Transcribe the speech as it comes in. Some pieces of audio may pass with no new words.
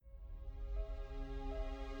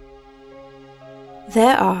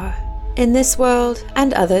There are, in this world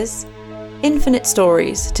and others, infinite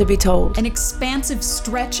stories to be told. An expansive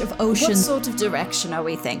stretch of ocean. What sort of direction are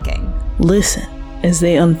we thinking? Listen as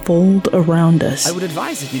they unfold around us. I would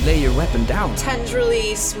advise that you lay your weapon down.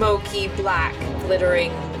 Tendrily, smoky, black,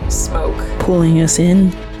 glittering smoke. Pulling us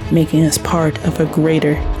in, making us part of a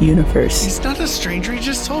greater universe. He's not a stranger, he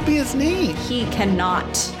just told me his name. He cannot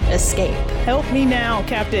escape. Help me now,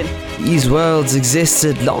 Captain. These worlds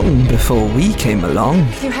existed long before we came along.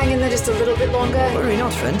 Can you hang in there just a little bit longer? Worry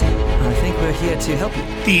not, friend. I think we're here to help you.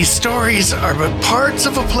 These stories are but parts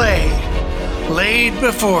of a play laid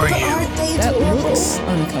before you. That looks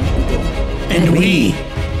uncomfortable. And we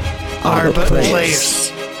are but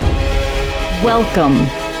players. Welcome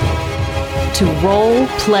to Role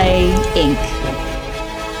Play Inc.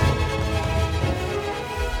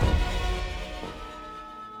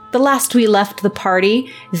 The last we left the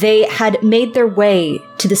party, they had made their way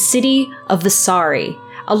to the city of Visari,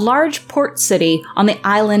 a large port city on the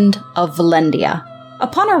island of Valendia.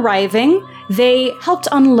 Upon arriving, they helped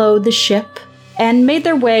unload the ship and made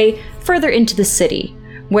their way further into the city,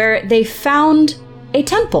 where they found a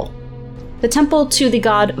temple. The temple to the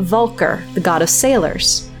god Vulcar, the god of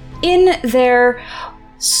sailors. In their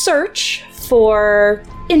search for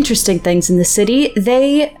interesting things in the city,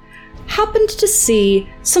 they happened to see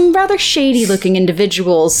some rather shady-looking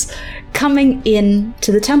individuals coming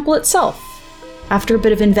into the temple itself. After a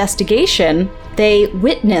bit of investigation, they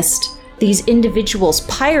witnessed these individuals,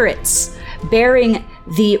 pirates, bearing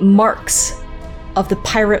the marks of the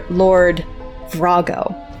pirate lord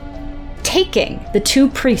Vrago, taking the two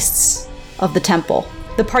priests of the temple.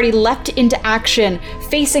 The party leapt into action,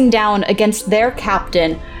 facing down against their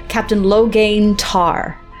captain, Captain Loghain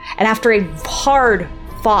Tar, and after a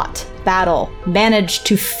hard-fought battle, managed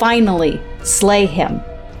to finally slay him.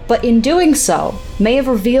 But in doing so, may have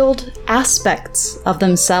revealed aspects of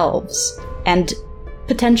themselves, and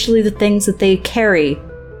potentially the things that they carry,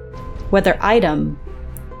 whether item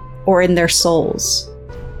or in their souls.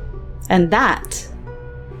 And that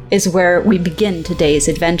is where we begin today's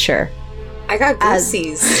adventure. I got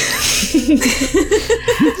goosies.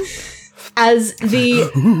 As the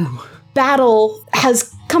battle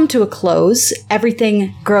has come to a close,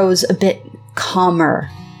 everything grows a bit calmer.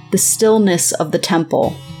 The stillness of the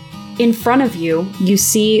temple. In front of you, you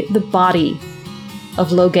see the body of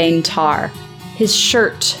Loghain Tar. His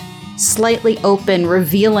shirt slightly open,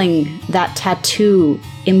 revealing that tattoo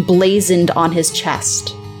emblazoned on his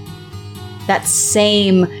chest. That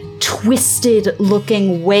same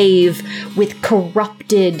twisted-looking wave with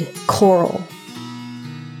corrupted coral.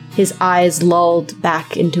 His eyes lulled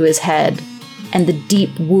back into his head, and the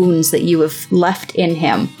deep wounds that you have left in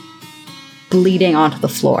him bleeding onto the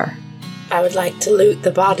floor. I would like to loot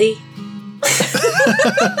the body.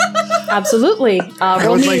 Absolutely. I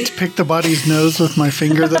would like to pick the body's nose with my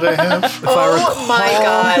finger that I have. Oh my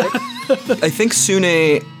god. I think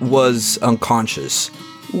Sune was unconscious,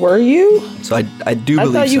 Were you? so I do I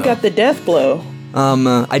believe thought you so. got the death blow.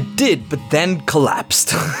 I did, but then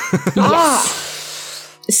collapsed.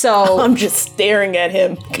 So, I'm just staring at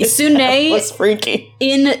him. Sune, That was freaky.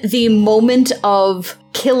 in the moment of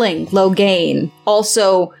killing Loghain,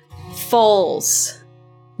 also falls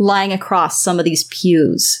lying across some of these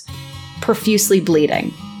pews, profusely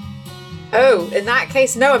bleeding. Oh, in that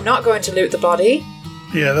case, no, I'm not going to loot the body.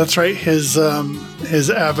 Yeah, that's right. His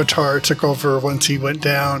avatar took over once he went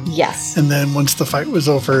down. Yes. And then once the fight was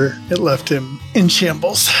over, it left him in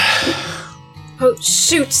shambles. Oh,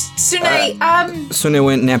 shoot. Sune, Sune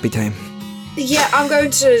went nappy time. yeah, I'm going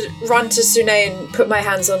to run to Sune and put my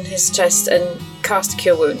hands on his chest and cast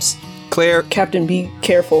Cure Wounds. Claire, Captain, be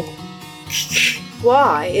careful.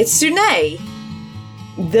 Why? It's Sune.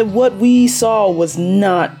 What we saw was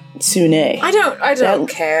not Sune. I don't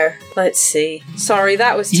care. Let's see. Sorry,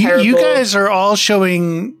 that was terrible. You guys are all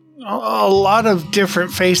showing a lot of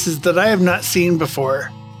different faces that I have not seen before.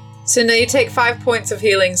 Sune, you take 5 points of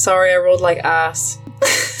healing. Sorry, I rolled like ass.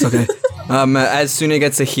 it's okay. As Sune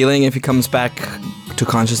gets a healing, if he comes back to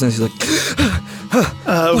consciousness, he's like,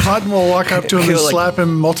 Vaden will walk up to him and Feel like- slap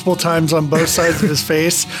him multiple times on both sides of his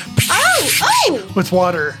face with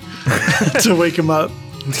water to wake him up.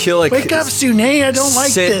 he'll like Wake up, Sune, I don't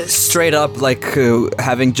like sit this. straight up, like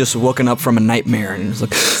having just woken up from a nightmare, and he's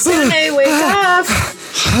like, Sune, wake up!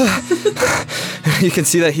 you can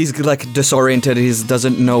see that he's like disoriented. He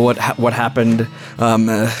doesn't know what happened.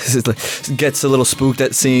 He's, like, gets a little spooked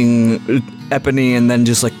at seeing Epony, and then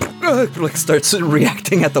just like starts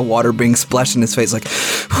reacting at the water being splashed in his face. Like,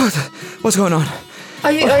 what's going on?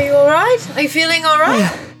 Are you all right? Are you feeling all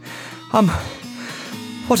right?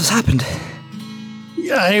 What has happened?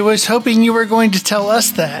 I was hoping you were going to tell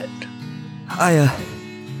us that. Well,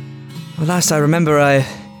 last I remember, I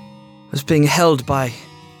was being held by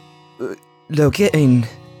Loghain.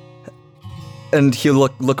 And he'll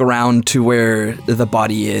look around to where the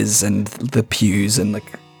body is and the pews and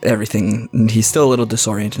like everything. And he's still a little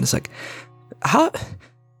disoriented. It's like, how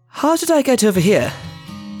did I get over here?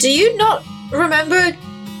 Do you not remember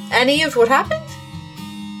any of what happened?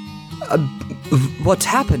 What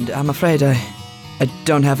happened? I'm afraid I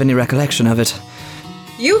don't have any recollection of it.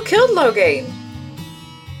 You killed Loghain.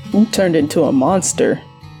 You turned into a monster.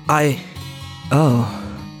 I've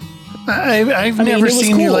never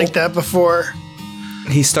seen you like that before.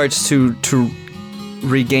 He starts to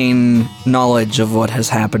regain knowledge of what has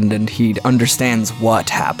happened, and he understands what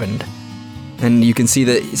happened. And you can see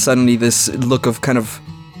that suddenly this look of kind of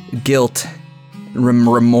guilt,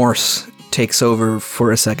 remorse takes over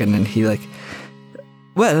for a second, and he like,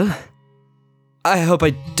 well, I hope I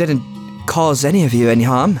didn't cause any of you any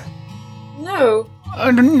harm. No.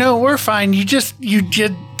 No, we're fine. You did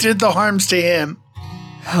the harms to him.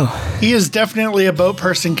 Oh. He is definitely a boat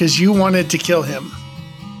person because you wanted to kill him.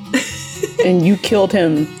 And you killed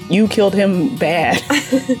him. You killed him bad.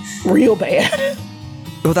 Real bad.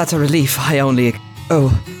 Well, that's a relief. That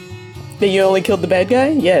you only killed the bad guy?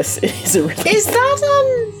 Yes, it is a relief. Is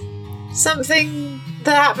that, something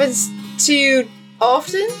that happens to you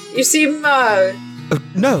often? You seem,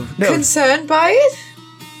 no. concerned by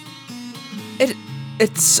it?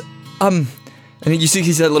 It's, and you see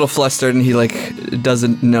he's a little flustered and he, like,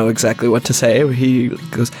 doesn't know exactly what to say. He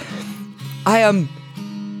goes,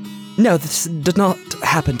 no, this did not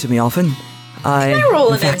happen to me often. Can I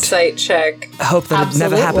roll an insight check? I hope that it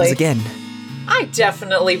never happens again. I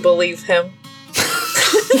definitely believe him.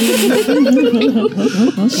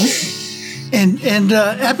 And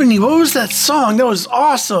Ebony, what was that song? That was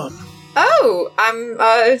awesome. Oh, I'm,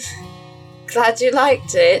 glad you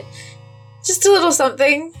liked it. Just a little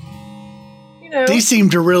something, you know. They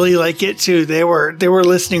seemed to really like it too. They were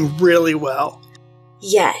listening really well.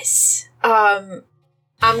 Yes.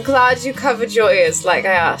 I'm glad you covered your ears like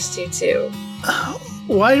I asked you to.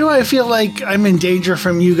 Why do I feel like I'm in danger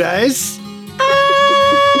from you guys?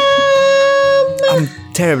 I'm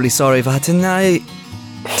terribly sorry, Vaten. I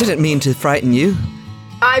didn't mean to frighten you.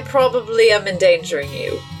 I probably am endangering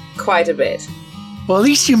you quite a bit. Well, at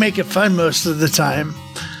least you make it fun most of the time.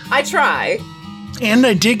 I try. And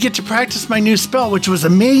I did get to practice my new spell, which was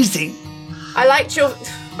amazing. I liked your...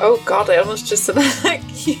 Oh god, I almost just said that. Like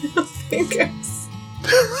your fingers.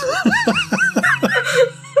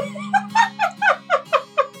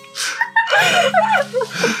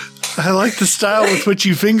 I like the style with which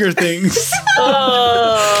you finger things. Stop.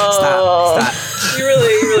 You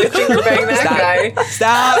really finger bang that guy.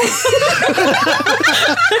 Stop.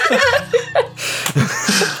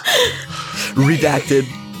 Redacted.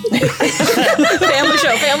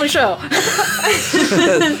 Family show.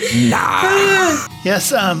 Nah.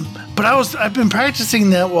 Yes, but I've been practicing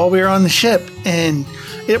that while we were on the ship, and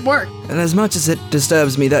it worked. And as much as it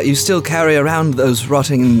disturbs me that you still carry around those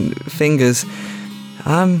rotting fingers,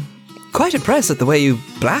 I'm quite impressed at the way you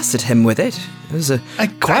blasted him with it. It was I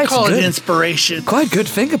call it inspiration. Quite good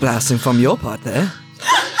finger blasting from your part there.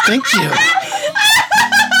 Thank you.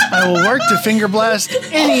 I will work to finger blast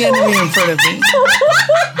any enemy in front of me.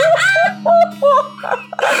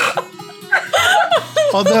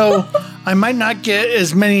 Although I might not get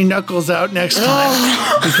as many knuckles out next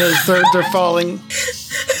time because they're falling.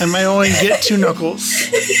 I might only get 2 knuckles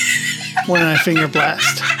when I finger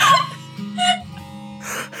blast.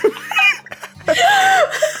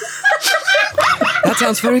 That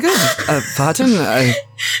sounds very good. Vaten,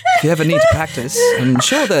 if you ever need to practice, I'm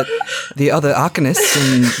sure that the other arcanists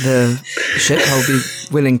in the ship will be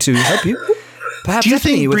willing to help you. Perhaps Do you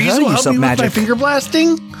Stephanie think would Breeze learn will you help some me with my magic. finger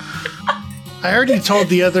blasting? I already told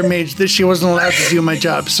the other mage that she wasn't allowed to do my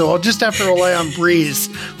job, so I'll just have to rely on Breeze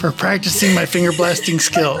for practicing my finger blasting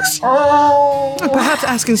skills. Perhaps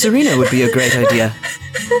asking Serena would be a great idea.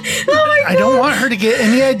 I don't want her to get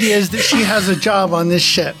any ideas that she has a job on this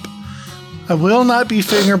ship. I will not be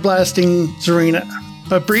finger blasting Serena,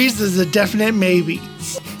 but Breeze is a definite maybe.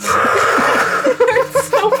 So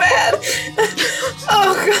bad.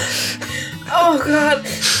 Oh god.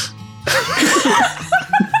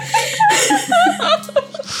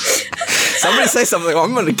 Somebody say something.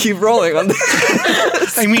 I'm going to keep rolling on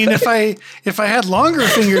this. I mean, if I had longer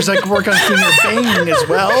fingers, I could work on finger banging as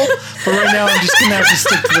well. But right now, I'm just gonna have to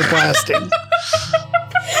stick to the blasting.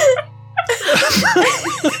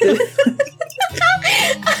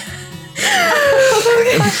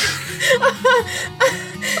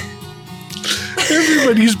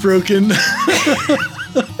 Everybody's broken.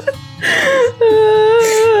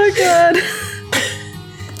 Oh, God.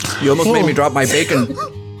 You almost made me drop my bacon.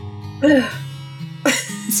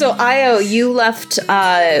 So, Io, you left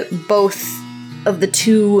both of the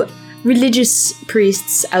two religious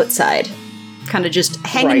priests outside, kind of just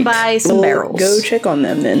hanging by some We'll barrels. Go check on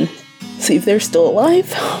them then. See if they're still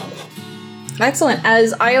alive. Excellent.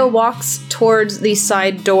 As Io walks towards the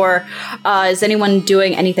side door, is anyone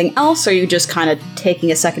doing anything else, or are you just kind of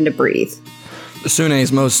taking a second to breathe? Sune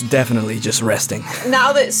is most definitely just resting.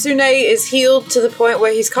 Now that Sune is healed to the point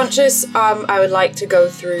where he's conscious, I would like to go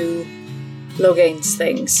through Loghain's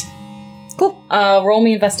things. Cool. Roll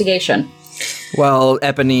me investigation. While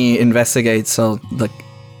Epony investigates, I'll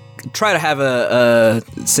try to have a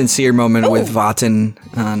sincere moment with Vaten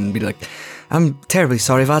and be like, I'm terribly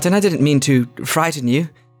sorry, Vaten. I didn't mean to frighten you.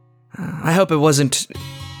 I hope it wasn't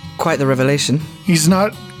quite the revelation. He's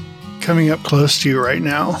not coming up close to you right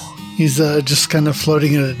now. He's just kind of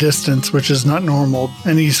floating at a distance, which is not normal.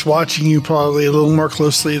 And he's watching you probably a little more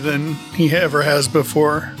closely than he ever has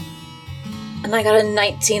before. And I got a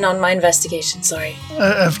 19 on my investigation, sorry.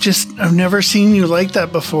 I've never seen you like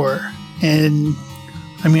that before. And,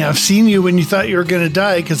 I mean, I've seen you when you thought you were going to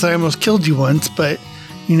die because I almost killed you once, but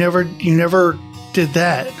you never did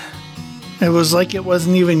that. It was like it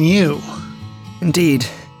wasn't even you. Indeed.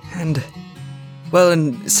 And, well,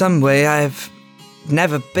 in some way, I've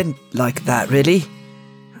never been like that, really.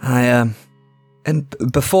 And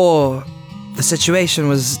before, the situation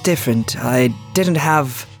was different. I didn't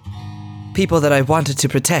have people that I wanted to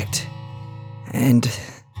protect. And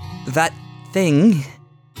that thing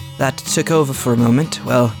that took over for a moment,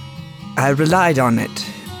 well, I relied on it.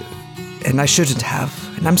 And I shouldn't have.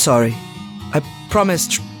 And I'm sorry. I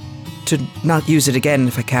promised to not use it again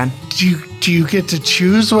if I can. Do you get to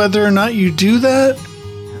choose whether or not you do that?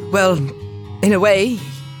 Well, in a way,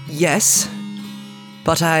 yes.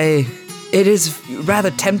 But it is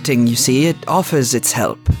rather tempting, you see. It offers its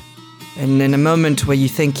help. And in a moment where you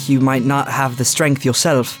think you might not have the strength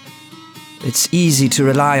yourself, it's easy to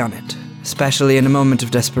rely on it, especially in a moment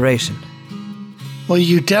of desperation. Well,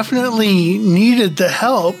 you definitely needed the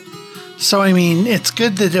help. So, I mean, it's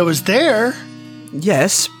good that it was there.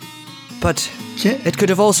 Yes, but Yeah. it could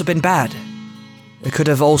have also been bad. It could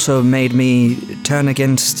have also made me turn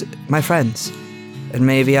against my friends. And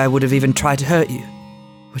maybe I would have even tried to hurt you,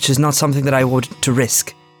 which is not something that I want to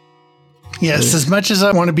risk. Yes, as much as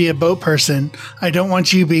I want to be a boat person, I don't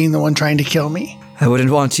want you being the one trying to kill me. I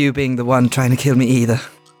wouldn't want you being the one trying to kill me either.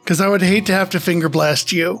 Because I would hate to have to finger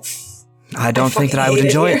blast you. I don't think that I would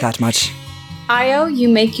enjoy it that much. Io, you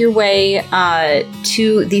make your way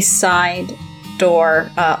to the side door,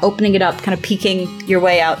 opening it up, kind of peeking your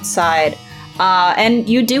way outside. And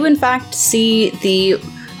you do, in fact, see the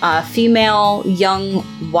female young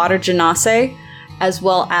water genasi, as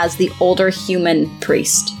well as the older human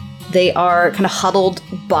priest. They are kind of huddled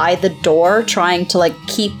by the door, trying to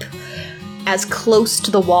keep as close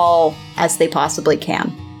to the wall as they possibly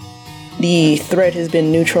can. The threat has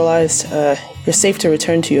been neutralized. You're safe to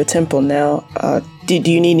return to your temple now. Do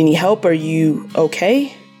you need any help? Are you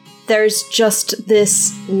okay? There's just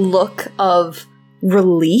this look of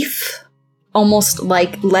relief, almost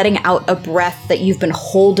like letting out a breath that you've been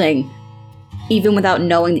holding, even without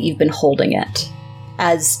knowing that you've been holding it,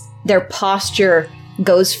 as their posture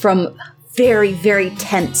goes from very, very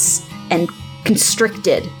tense and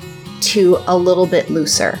constricted to a little bit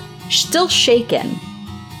looser. Still shaken,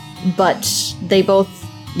 but they both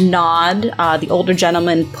nod. The older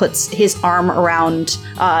gentleman puts his arm around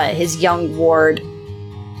his young ward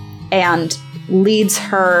and leads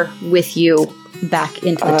her with you back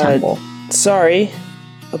into the temple. Sorry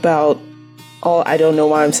about all. I don't know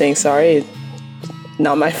why I'm saying sorry.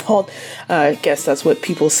 Not my fault. I guess that's what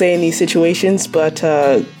people say in these situations, but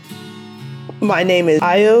my name is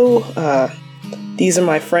Io. These are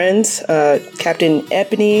my friends, Captain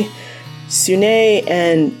Epony, Sune,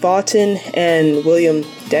 and Vaten, and William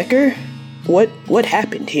Decker. What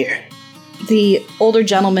happened here? The older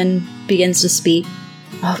gentleman begins to speak.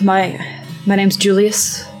 Oh, my name's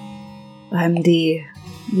Julius. I'm the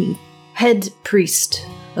head priest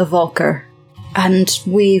of Volker. And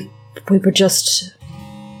we were just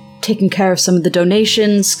taking care of some of the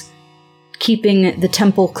donations, keeping the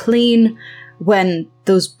temple clean, when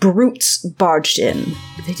those brutes barged in.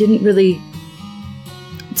 They didn't really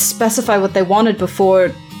specify what they wanted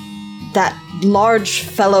before that large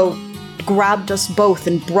fellow grabbed us both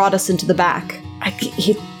and brought us into the back.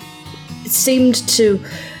 It seemed to...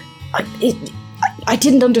 I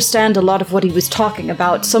didn't understand a lot of what he was talking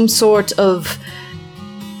about. Some sort of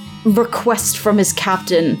request from his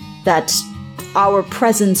captain that our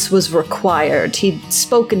presence was required. He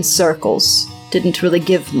spoke in circles, didn't really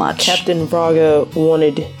give much. Captain Vraga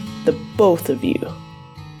wanted the both of you.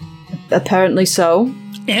 Apparently so.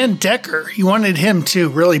 And Decker. He wanted him too,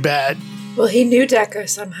 really bad. Well, he knew Decker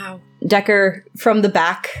somehow. Decker, from the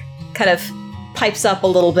back, kind of pipes up a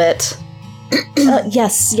little bit.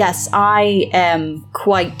 Yes, I am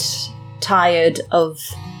quite tired of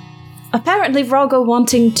apparently Vraga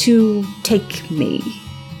wanting to take me.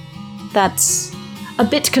 That's a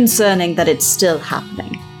bit concerning that it's still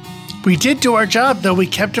happening. We did do our job, though. We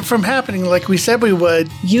kept it from happening like we said we would.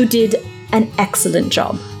 You did an excellent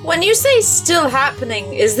job. When you say still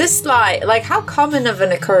happening, is this like how common of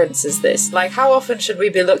an occurrence is this? Like, how often should we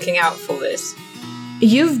be looking out for this?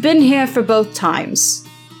 You've been here for both times.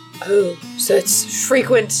 Oh, so it's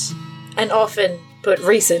frequent and often, but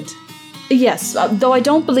recent. Yes, though I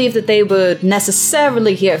don't believe that they were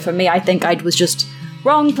necessarily here for me. I think I was just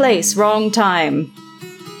wrong place, wrong time.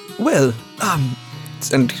 Well,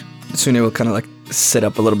 and Sune will kind of like sit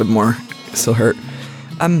up a little bit more, still hurt.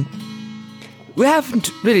 We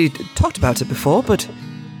haven't really talked about it before, but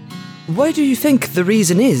why do you think the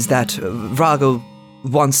reason is that Vraga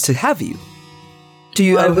wants to have you? Do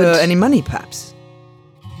you owe her any money, perhaps?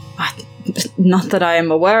 Not that I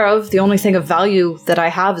am aware of. The only thing of value that I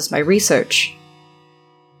have is my research.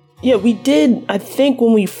 Yeah, we did, I think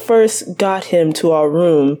when we first got him to our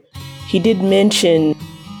room, he did mention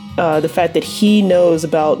the fact that he knows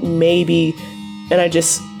about maybe, and I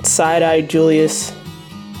just side-eyed Julius,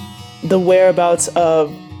 the whereabouts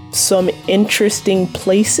of some interesting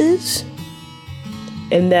places.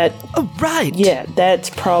 And that... Oh, right! Yeah, that's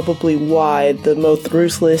probably why the most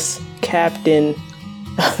ruthless captain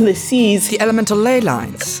of the seas... The elemental ley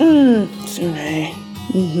lines. Sune.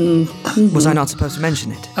 Was I not supposed to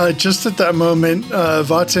mention it? Just at that moment,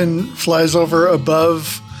 Vaten flies over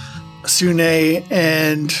above Sune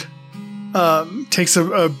and takes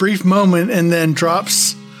a brief moment and then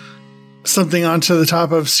drops something onto the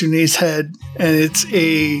top of Sune's head. And it's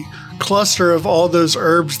a cluster of all those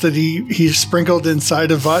herbs that he sprinkled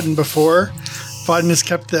inside of Vaten before. Vaten has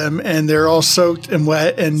kept them, and they're all soaked and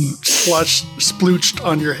wet and splooched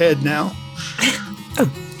on your head now.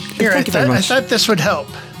 Here, Thank you very much. I thought this would help.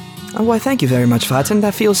 Oh, why, thank you very much, Vaten.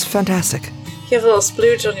 That feels fantastic. You have a little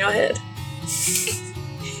splooge on your head.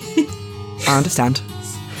 I understand.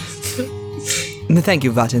 Thank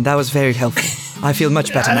you, Vaten. That was very helpful. I feel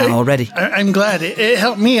much better now already. I'm glad. It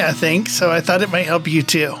helped me, I think, so I thought it might help you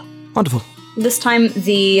too. Wonderful. This time,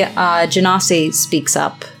 the Genasi speaks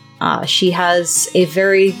up. She has a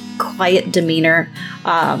very quiet demeanor.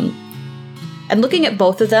 And looking at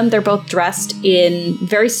both of them, they're both dressed in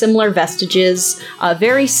very similar vestiges,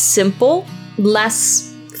 very simple, less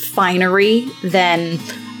finery than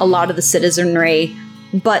a lot of the citizenry.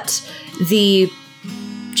 But the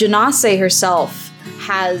Genasi herself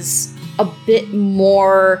has a bit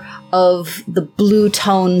more of the blue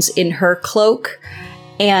tones in her cloak,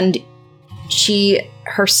 and she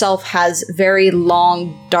herself has very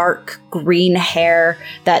long, dark green hair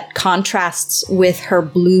that contrasts with her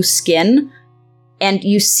blue skin. And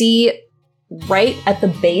you see right at the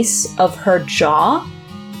base of her jaw,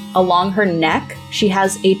 along her neck, she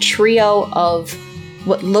has a trio of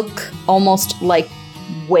what look almost like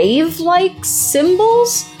wave-like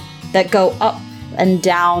symbols that go up and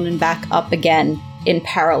down and back up again in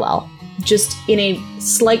parallel, just in a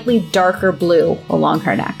slightly darker blue along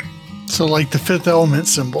her neck. So like the fifth element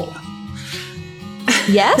symbol.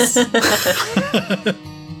 Yes?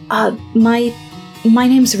 My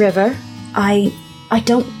name's River. I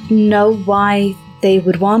don't know why they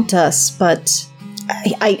would want us, but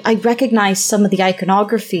I recognize some of the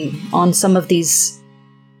iconography on some of these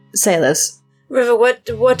sailors. River,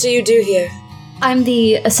 what do you do here? I'm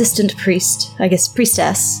the assistant priest, I guess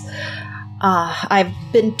priestess. I've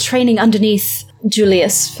been training underneath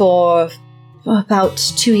Julius for about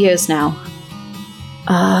 2 years now.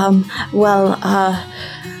 I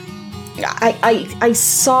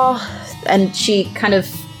saw, and she kind of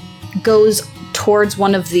goes towards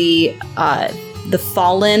one of the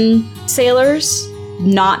fallen sailors,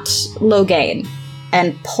 not Logain,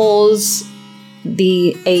 and pulls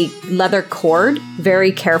a leather cord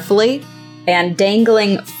very carefully, and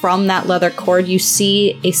dangling from that leather cord you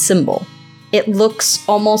see a symbol. It looks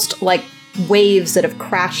almost like waves that have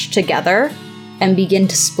crashed together and begin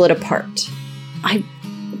to split apart.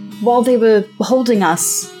 While they were holding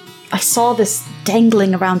us, I saw this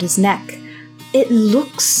dangling around his neck. It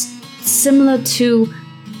looks similar to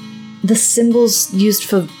the symbols used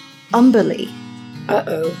for Umberly.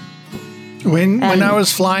 Uh-oh. When I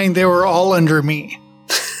was flying, they were all under me.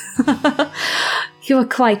 You are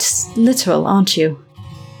quite literal, aren't you?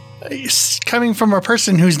 It's coming from a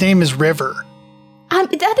person whose name is River.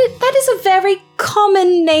 That is a very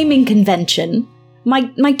common naming convention.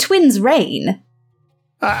 My twin's Rain.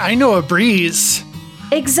 I know a Breeze.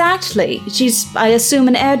 Exactly. She's, I assume,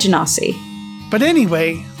 an air genasi. But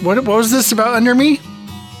anyway, what was this about under me?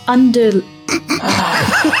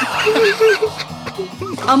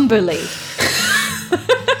 Umberly.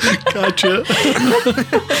 Gotcha.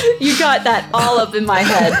 You got that all up in my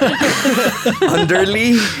head.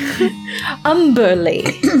 Underly? Umberly.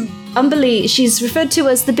 Umberly, she's referred to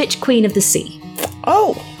as the bitch queen of the sea.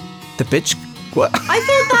 Oh, The bitch. What? I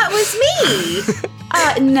thought that was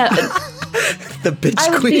me. No. The bitch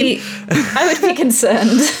I queen. would be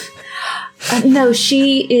concerned. No,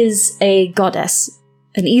 she is a goddess.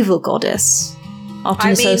 An evil goddess.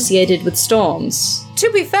 Often associated with storms. To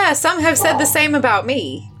be fair, some have said the same about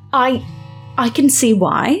me. I can see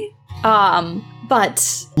why.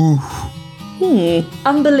 But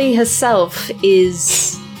Umberly herself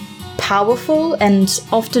is powerful and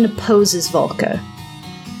often opposes Volker.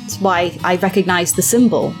 That's why I recognize the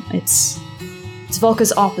symbol. It's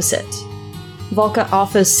Volker's opposite. Volker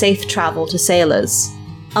offers safe travel to sailors.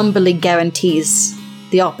 Umberly guarantees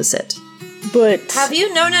the opposite. but Have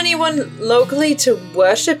you known anyone locally to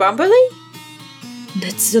worship Umberly?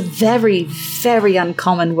 It's a very, very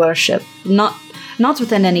uncommon worship. Not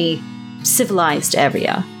within any civilized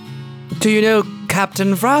area. Do you know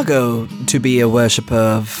Captain Vrago to be a worshipper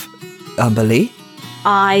of Umberly?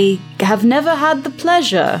 I have never had the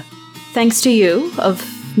pleasure, thanks to you, of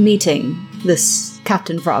meeting this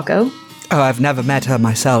Captain Vrago. Oh, I've never met her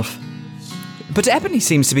myself. But Ebony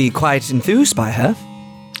seems to be quite enthused by her.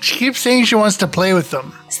 She keeps saying she wants to play with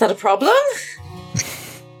them. Is that a problem?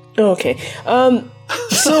 okay.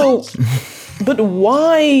 So, but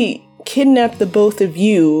why kidnap the both of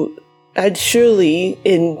you? I'd surely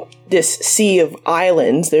in this sea of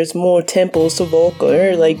islands, there's more temples to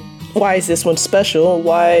Volker. Like, why is this one special?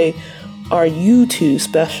 Why are you two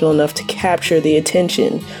special enough to capture the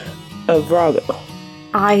attention of Vrago?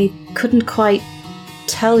 I couldn't quite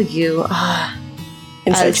tell you.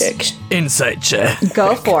 Insight As- check. Insight check.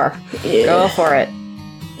 Go for. Yeah. Go for it.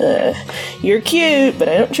 You're cute, but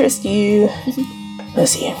I don't trust you.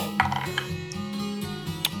 Let's see.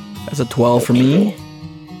 That's a 12 for me.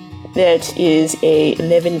 That is a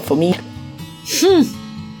 11 for me.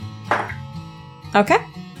 Okay.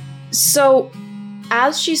 So,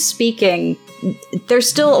 as she's speaking, there's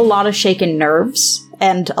still a lot of shaken nerves,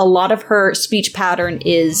 and a lot of her speech pattern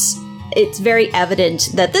is, it's very evident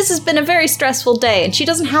that this has been a very stressful day, and she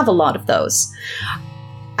doesn't have a lot of those.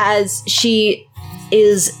 As she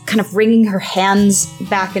is kind of wringing her hands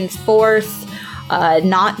back and forth,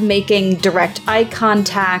 not making direct eye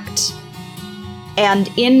contact, and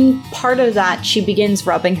in part of that, she begins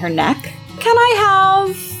rubbing her neck. Can I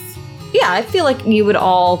have... Yeah, I feel like you would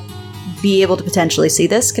all be able to potentially see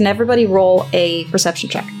this. Can everybody roll a perception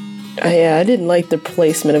check? Yeah, I didn't like the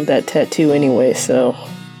placement of that tattoo anyway, so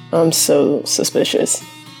I'm so suspicious.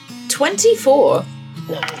 24.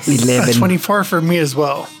 Nice. 11. 24 for me as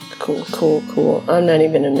well. Cool. I'm not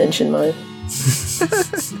even gonna mention mine.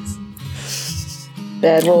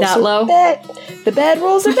 Bad rolls. That are low? back. The bad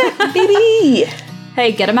rolls are back, baby.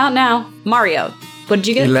 Hey, get them out now. Mario, what did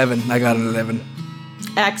you get? 11. I got an 11.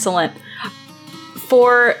 Excellent.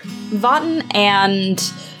 For Votten and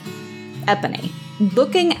Ebony,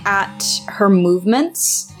 looking at her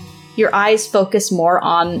movements, your eyes focus more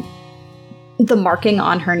on the marking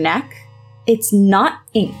on her neck. It's not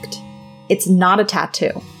inked. It's not a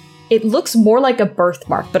tattoo. It looks more like a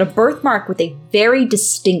birthmark, but a birthmark with a very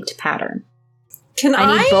distinct pattern. Can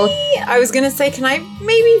I need both. I was gonna say, can I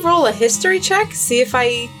maybe roll a history check? See if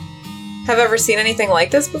I have ever seen anything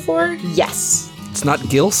like this before? Yes. It's not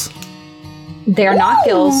gills? They're not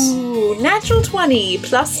gills. Ooh, natural 20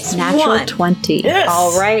 plus Natural 1. 20. Yes.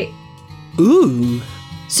 All right. Ooh.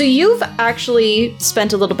 So you've actually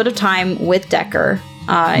spent a little bit of time with Decker.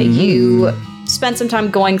 You spent some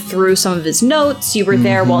time going through some of his notes. You were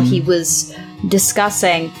there while he was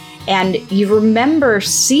discussing, and you remember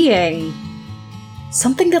seeing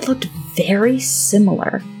something that looked very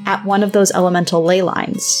similar at one of those elemental ley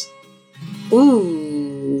lines.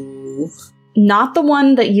 Ooh. Not the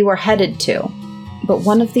one that you were headed to, but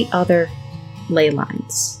one of the other ley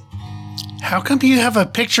lines. How come you have a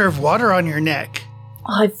picture of water on your neck?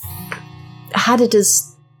 I've had it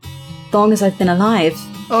as long as I've been alive.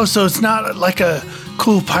 Oh, so it's not like a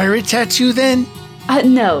cool pirate tattoo then?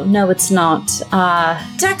 No, it's not.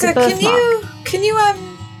 Decker, It's a birthmark. can you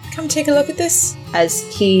come take a look at this? As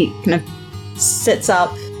he kind of sits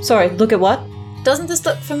up. Sorry, look at what? Doesn't this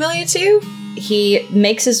look familiar to you? he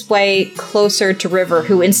makes his way closer to River,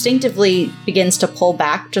 who instinctively begins to pull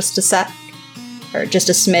back just a sec, or just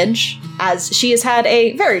a smidge, as she has had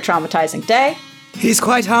a very traumatizing day. He's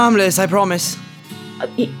quite harmless, I promise.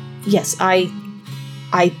 Yes, I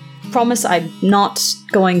promise I'm not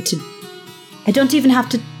going to... I don't even have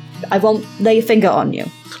to... I won't lay a finger on you.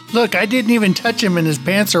 Look, I didn't even touch him and his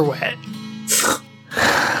pants are wet.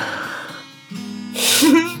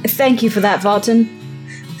 Thank you for that, Vartan.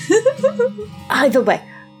 Either way,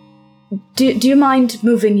 do you mind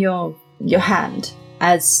moving your hand?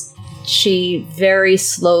 As she very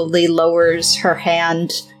slowly lowers her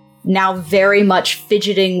hand, now very much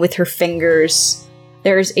fidgeting with her fingers.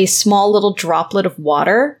 There's a small little droplet of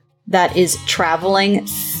water that is traveling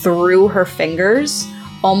through her fingers,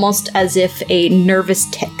 almost as if a nervous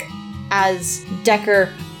tick. As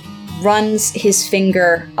Decker runs his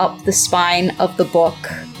finger up the spine of the book,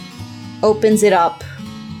 opens it up,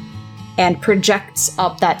 and projects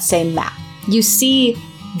up that same map. You see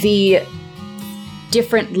the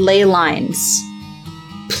different ley lines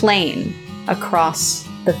plain across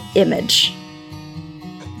the image.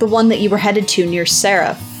 The one that you were headed to near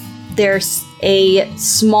Seraph, there's a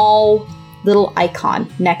small little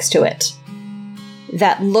icon next to it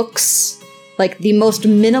that looks like the most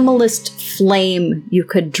minimalist flame you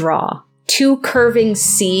could draw. Two curving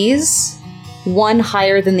C's, one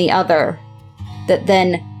higher than the other, that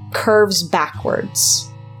then curves backwards.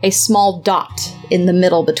 A small dot in the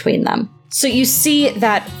middle between them. So you see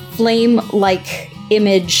that flame-like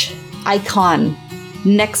image icon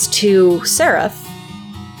next to Seraph.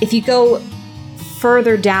 If you go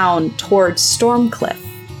further down towards Stormcliff,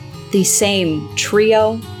 the same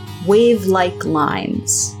trio, wave-like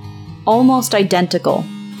lines, almost identical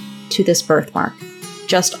to this birthmark,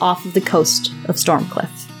 just off of the coast of Stormcliff.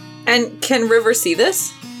 And can River see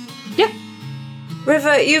this? Yeah.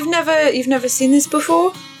 River, you've never seen this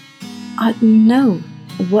before? No.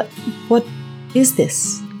 What is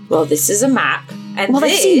this? Well, this is a map. And Well,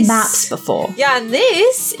 this, I've seen maps before. Yeah, and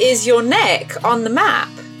this is your neck on the map.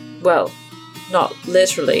 Well, not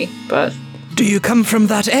literally, but... Do you come from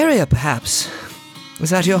that area, perhaps?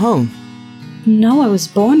 Was that your home? No, I was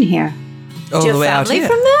born here. All Do you the way have out family here?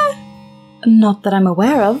 from there? Not that I'm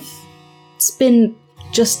aware of. It's been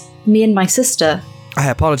just me and my sister. I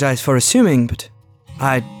apologize for assuming, but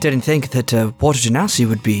I didn't think that Water Genasi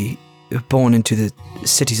would be born into the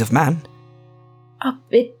cities of man.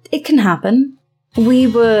 It can happen. We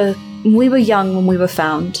were young when we were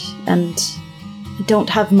found, and I don't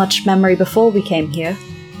have much memory before we came here.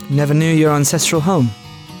 Never knew your ancestral home.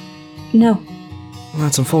 No. Well,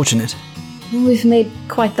 that's unfortunate. We've made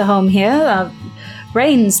quite the home here.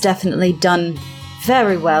 Rain's definitely done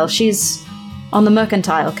very well. She's on the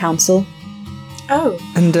Mercantile Council. Oh.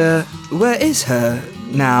 And where is her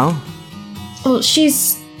now? Well,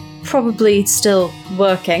 she's probably still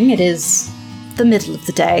working. It is the middle of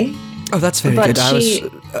the day. Oh, that's very But good. I she-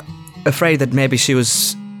 was afraid that maybe she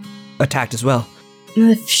was attacked as well.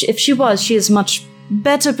 If she was, she is much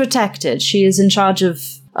better protected. She is in charge of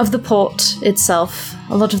the port itself,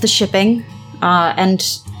 a lot of the shipping, and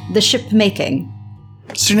the ship making.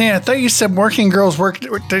 Sunay, I thought you said working girls worked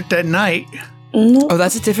at night. Oh,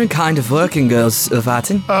 that's a different kind of working, girls,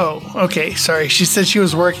 Vatin. Oh, okay. Sorry. She said she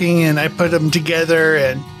was working and I put them together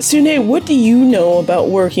and... Sune, what do you know about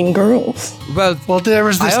working girls? Well, Well, there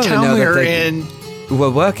was I this only town know we that were they- in. we're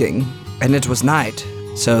working, and it was night,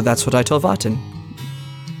 so that's what I told Vatin.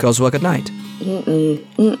 Girls work at night.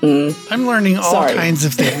 I'm learning all Sorry. kinds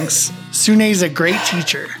of things. Sune's a great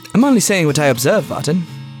teacher. I'm only saying what I observed, Vatin.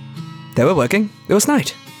 They were working. It was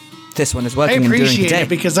night. This one is I working during the appreciate day. it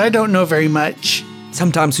because I don't know very much.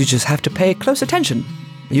 Sometimes you just have to pay close attention.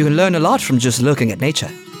 You can learn a lot from just looking at nature.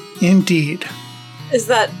 Indeed. Is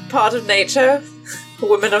that part of nature?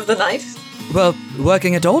 Women of the night? Well,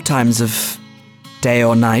 working at all times of day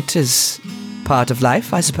or night is part of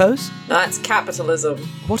life, I suppose. That's capitalism.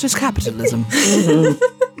 What is capitalism?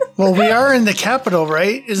 Well, we are in the capital,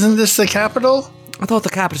 right? Isn't this the capital? I thought the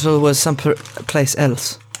capital was some place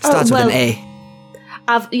else. Starts well- with an A.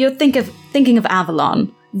 You're thinking of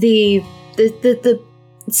Avalon, the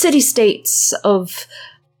city-states of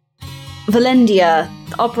Valendia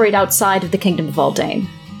operate outside of the Kingdom of Aldane.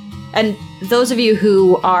 And those of you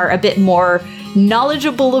who are a bit more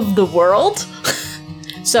knowledgeable of the world,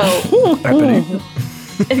 so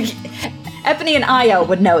Epony and Io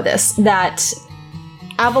would know this, that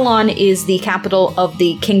Avalon is the capital of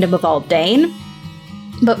the Kingdom of Aldane,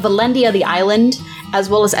 but Valendia, the island, as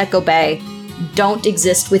well as Echo Bay, don't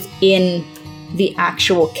exist within the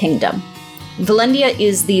actual kingdom. Valendia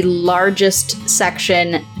is the largest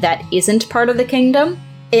section that isn't part of the kingdom,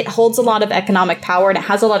 it holds a lot of economic power and it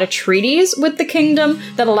has a lot of treaties with the kingdom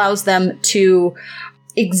that allows them to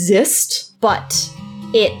exist, but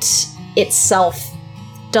it itself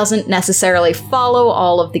doesn't necessarily follow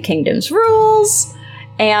all of the kingdom's rules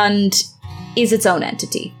and is its own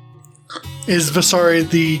entity. Is Vasari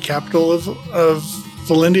the capital of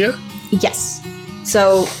Valendia? Yes.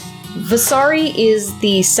 So Vasari is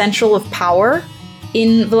the central of power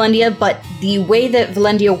in Valendia, but the way that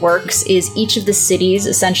Valendia works is each of the cities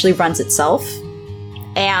essentially runs itself,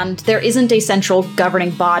 and there isn't a central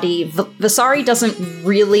governing body. Vasari doesn't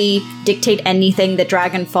really dictate anything that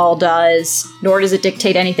Dragonfall does, nor does it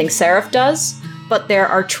dictate anything Seraph does, but there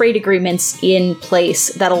are trade agreements in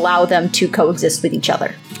place that allow them to coexist with each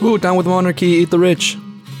other. Ooh, down with monarchy, eat the rich.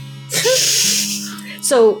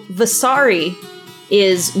 So Vasari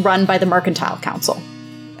is run by the Mercantile Council.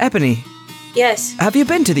 Ebony, Yes, have you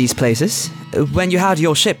been to these places? When you had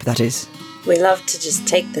your ship, that is. we love to just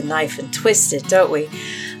take the knife and twist it, don't we?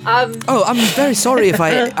 Oh, I'm very sorry if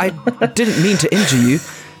I didn't mean to injure you.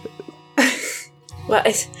 Well,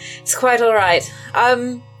 it's quite all right.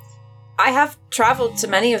 I have travelled to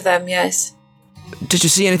many of them, yes. Did you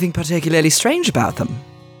see anything particularly strange about them?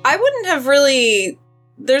 I wouldn't have really...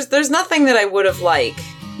 There's nothing that I would have,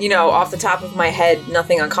 off the top of my head,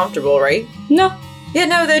 nothing uncomfortable, right? No, Yeah,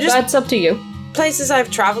 no, they're just that's up to you. places I've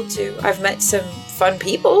travelled to. I've met some fun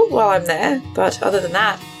people while I'm there, but other than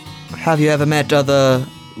that, Have you ever met other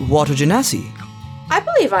water genasi? I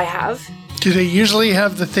believe I have. Do they usually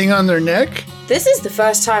have the thing on their neck? This is the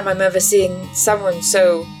first time I'm ever seeing someone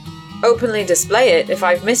so openly display it. If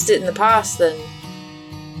I've missed it in the past, then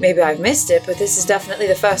maybe I've missed it, but this is definitely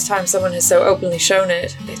the first time someone has so openly shown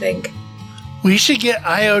it, I think. We should get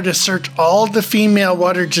Io to search all the female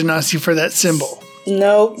water genasi for that symbol.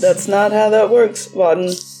 No, that's not how that works, Wadden.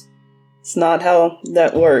 It's not how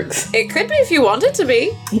that works. It could be if you want it to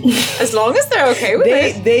be, as long as they're okay with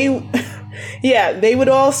it. They would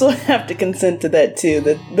also have to consent to that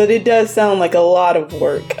too. But it does sound like a lot of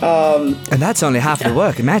work. And that's only half the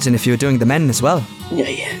work. Imagine if you were doing the men as well.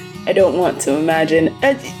 Yeah. I don't want to imagine.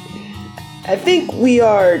 I think we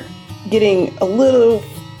are getting a little,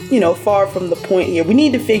 far from the point here. We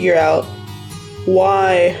need to figure out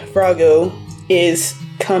why Vrago is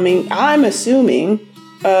coming. I'm assuming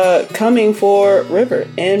coming for River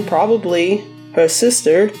and probably her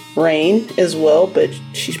sister Rain as well, but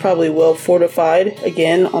she's probably well fortified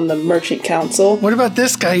again on the Merchant Council. What about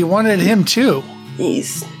this guy? You wanted him too.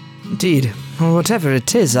 He's Indeed. Well, whatever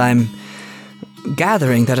it is, I'm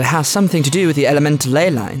gathering that it has something to do with the elemental ley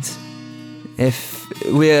lines. If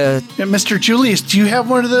we're... And Mr. Julius, do you have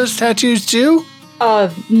one of those tattoos too?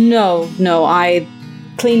 No, I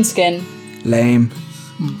clean skin. Lame.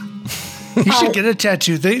 You should get a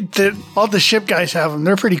tattoo. All the ship guys have them.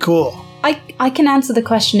 They're pretty cool. I can answer the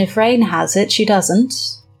question if Rain has it. She doesn't.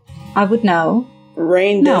 I would know.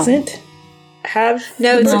 Rain No. doesn't have.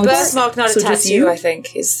 No, it's a No, it's- birthmark, not a so just tattoo, you? I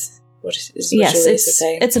think, is what Yes, Julius is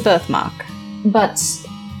saying. it's a birthmark. But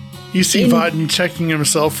You see Vodden checking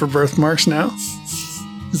himself for birthmarks now?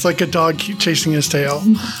 It's like a dog chasing his tail.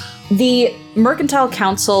 the Mercantile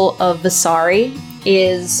Council of Vasari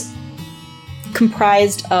is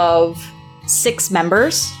comprised of 6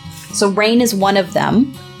 members. So Rain is one of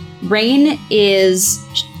them. Rain is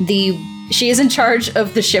she is in charge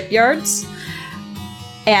of the shipyards,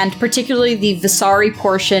 and particularly the Vasari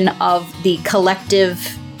portion of the collective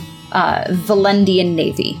Valendian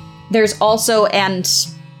Navy. There's also, and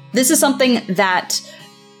this is something that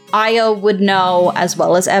Io would know as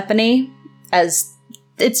well as Epony, as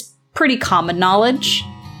it's pretty common knowledge.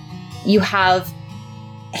 You have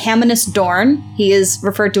Hamanus Dorn. He is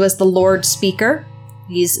referred to as the Lord Speaker.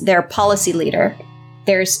 He's their policy leader.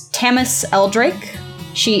 There's Tamis Eldrake.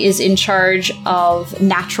 She is in charge of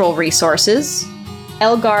natural resources.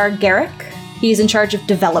 Elgar Garrick. He's in charge of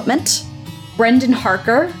development. Brendan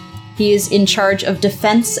Harker. He is in charge of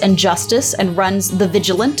defense and justice and runs the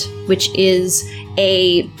Vigilant, which is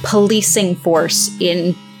a policing force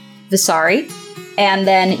in Vasari. And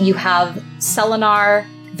then you have Selenar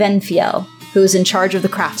Venfiel, who's in charge of the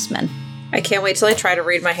craftsmen. I can't wait till I try to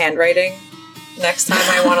read my handwriting next time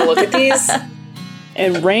I want to look at these.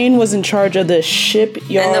 And Rain was in charge of the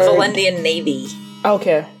shipyard. And the Valendian Navy.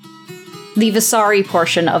 Okay. The Vasari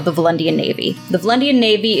portion of the Valendian Navy. The Valendian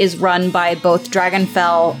Navy is run by both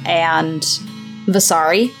Dragonfell and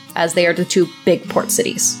Vasari, as they are the 2 big port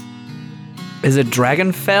cities. Is it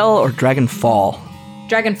Dragonfell or Dragonfall?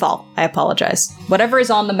 Dragonfall, I apologize. Whatever is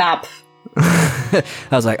on the map. I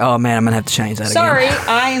was like, oh man, I'm gonna have to change that Sorry, again.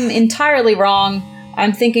 I'm entirely wrong.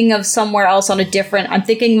 I'm thinking of somewhere else on a different... I'm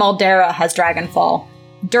thinking Maldera has Dragonfall.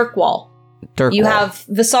 Dirkwall. Dirkwall. You have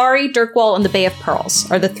Visari, Dirkwall, and the Bay of Pearls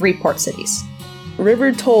are the 3 port cities.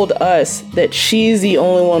 River told us that she's the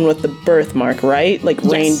only one with the birthmark, right? Like,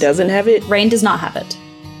 Rain Yes. doesn't have it? Rain does not have it.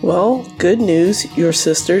 Well, good news, your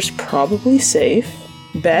sister's probably safe.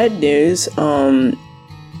 Bad news,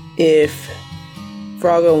 if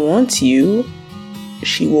Vraga wants you,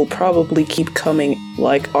 she will probably keep coming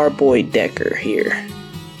like our boy Decker here.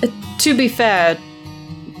 To be fair,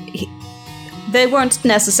 they weren't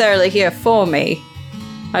necessarily here for me.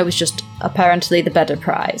 I was just apparently the better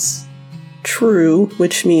prize. True,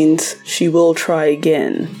 which means she will try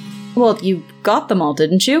again. Well, you got them all,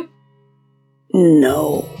 didn't you?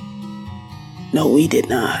 No. No, we did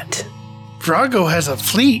not. Vrago has a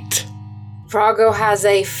fleet. Vrago has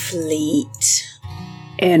a fleet.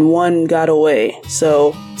 And one got away,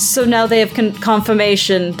 so So now they have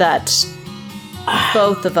confirmation that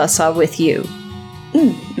both of us are with you.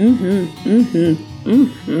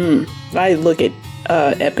 I look at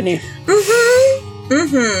Epony.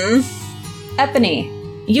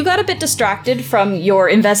 Epony, you got a bit distracted from your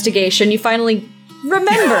investigation. You finally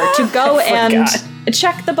remember to go and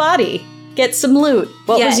check the body, get some loot.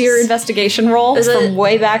 What Yes. was your investigation roll was from a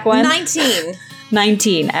way back when? 19.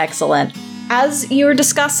 19, excellent. As you were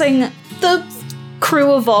discussing the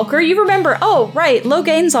crew of Volker, you remember, oh, right,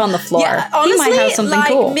 Logain's on the floor. Yeah, he honestly, might have something like,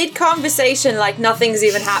 cool. mid-conversation, like, nothing's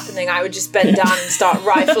even happening, I would just bend down and start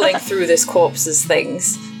rifling through this corpse's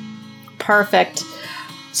things. Perfect.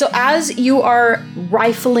 So as you are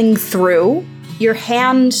rifling through, your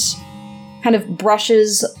hand kind of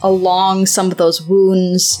brushes along some of those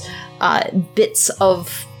wounds, bits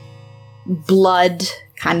of blood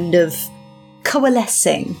kind of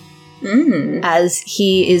coalescing as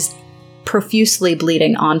he is profusely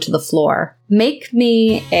bleeding onto the floor. Make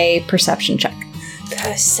me a perception check.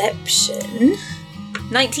 Perception.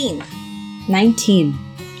 19. 19.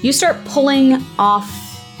 You start pulling off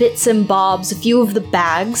bits and bobs, a few of the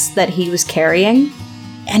bags that he was carrying,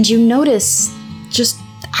 and you notice just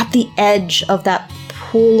at the edge of that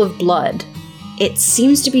pool of blood, it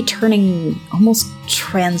seems to be turning almost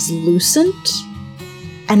translucent,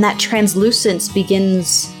 and that translucence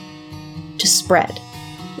begins to spread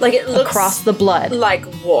Like, it looks across the blood. like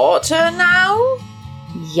water now?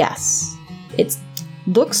 Yes. It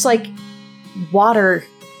looks like water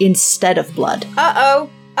instead of blood. Uh-oh.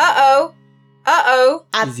 Uh-oh. Uh-oh.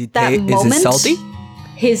 At Is it that is moment, it salty?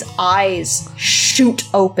 his eyes shoot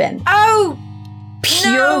open. Oh!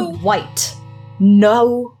 Pure No! white.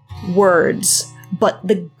 No words, but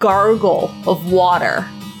the gargle of water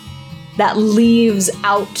that leaves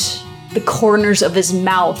out the corners of his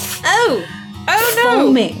mouth, Oh! Oh no!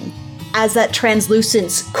 foaming as that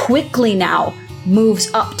translucence quickly now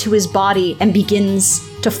moves up to his body and begins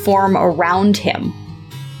to form around him.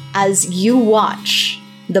 As you watch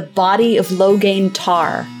the body of Logain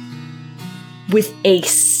Tar, with a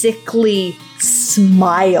sickly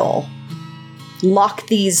smile, lock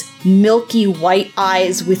these milky white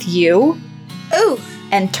eyes with you Oh!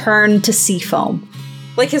 and turn to Seafoam.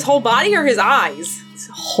 Like his whole body or his eyes?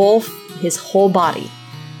 His whole body.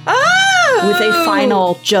 Oh! With a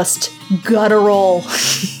final, just guttural.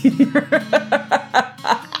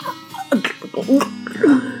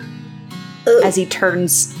 As he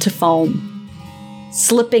turns to foam,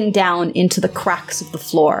 slipping down into the cracks of the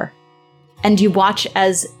floor. And you watch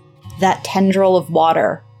as that tendril of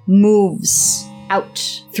water moves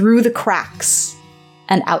out through the cracks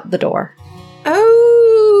and out the door. Oh!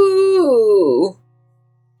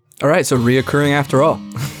 All right, so reoccurring after all.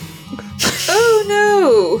 Oh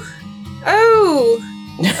no! Oh!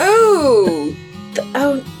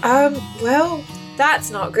 Oh! Well, that's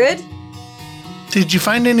not good. Did you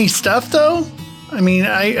find any stuff, though? I mean,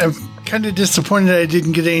 I'm kind of disappointed I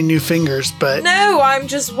didn't get any new fingers, but... No, I'm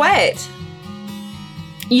just wet.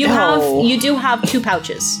 You do have 2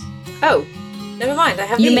 pouches. Oh, never mind, I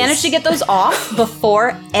have You these. managed to get those off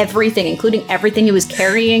before everything, including everything he was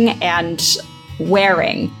carrying and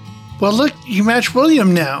wearing. Well, look, you match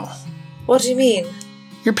William now. What do you mean?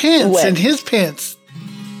 Your pants What? and his pants.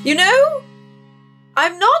 You know,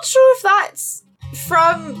 I'm not sure if that's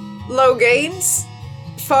from Logain's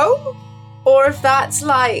foam, or if that's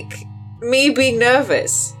like me being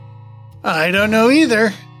nervous. I don't know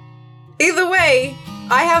either. Either way,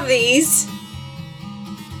 I have these.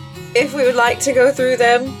 If we would like to go through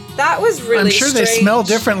them. That was really I'm sure they strange. smell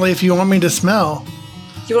differently if you want me to smell.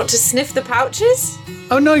 You want to sniff the pouches?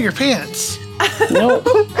 Oh, no, your pants. No,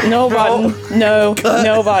 no button. No,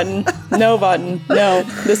 no button. No button. No.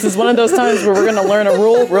 This is one of those times where we're going to learn a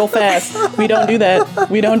rule real fast. We don't do that.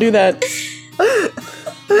 We don't do that.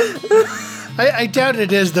 I doubt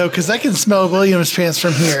it is, though, because I can smell William's pants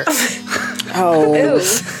from here. Oh, Ew.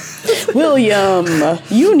 William,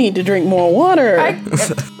 you need to drink more water.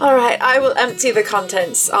 All right, I will empty the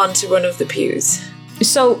contents onto one of the pews.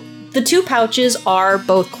 So the 2 pouches are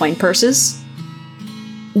both coin purses.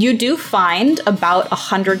 You do find about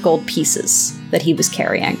 100 gold pieces that he was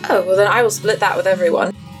carrying. Oh, well then I will split that with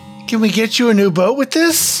everyone. Can we get you a new boat with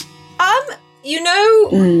this?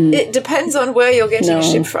 It depends on where you're getting a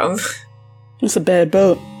ship from. That's a bad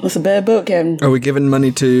boat. That's a bad boat, Captain. Are we giving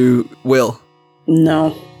money to Will?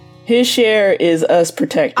 No. His share is us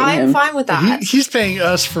protecting him. I'm fine with that. He's paying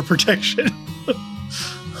us for protection.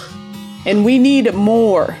 And we need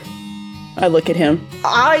more. I look at him.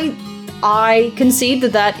 I concede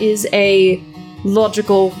that is a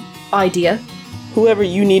logical idea. Whoever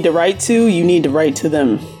you need to write to, you need to write to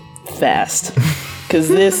them fast. Because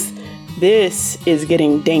this is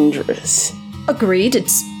getting dangerous. Agreed,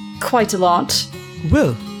 it's quite a lot.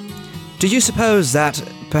 Will, do you suppose that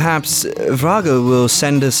perhaps Vraga will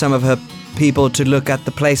send us some of her people to look at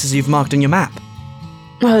the places you've marked on your map?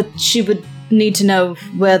 She would need to know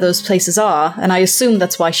where those places are, and I assume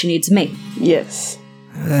that's why she needs me. Yes.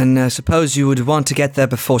 Then I suppose you would want to get there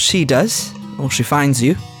before she does, or she finds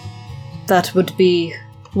you. That would be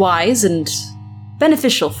wise and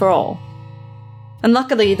beneficial for all. And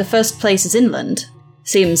luckily, the first place is inland.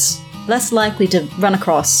 Seems less likely to run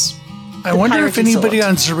across. I wonder if piratey anybody sort.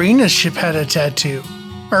 on Serena's ship had a tattoo.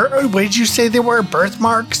 Or what did you say they were?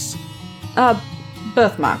 Birthmarks?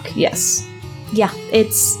 Birthmark, yes. Yeah,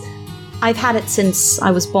 I've had it since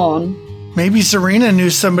I was born. Maybe Serena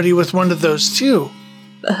knew somebody with one of those too.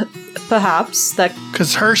 Perhaps that.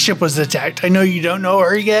 Because her ship was attacked. I know you don't know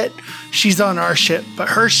her yet. She's on our ship, but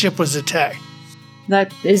her ship was attacked.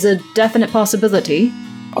 That is a definite possibility.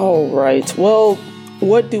 All right. Well,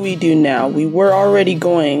 what do we do now? We were already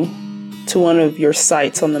going to one of your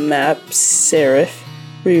sites on the map, Seraph.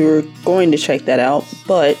 We were going to check that out,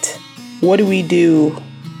 but what do we do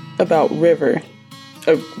about River?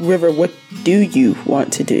 River, what do you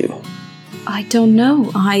want to do? I don't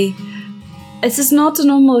know. This is not a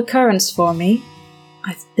normal occurrence for me.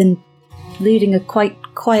 I've been leading a quite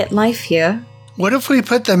quiet life here. What if we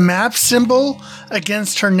put the map symbol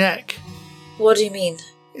against her neck? What do you mean?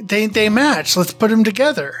 They match. Let's put them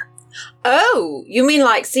together. Oh, you mean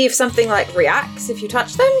like see if something like reacts if you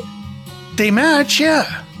touch them? They match,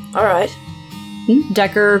 yeah. All right.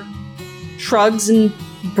 Decker shrugs and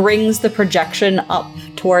brings the projection up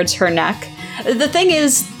towards her neck. The thing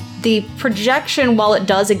is, the projection, while it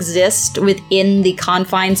does exist within the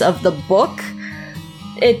confines of the book,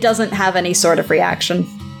 it doesn't have any sort of reaction.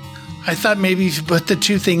 I thought maybe if you put the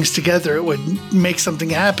two things together, it would make something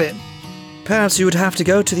happen. Perhaps you would have to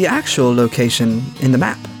go to the actual location in the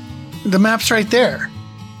map. The map's right there.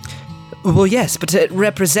 Well, yes, but it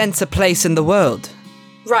represents a place in the world.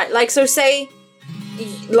 Right, like, so say,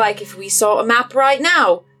 like, if we saw a map right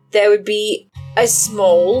now, there would be a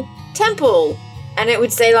small temple, and it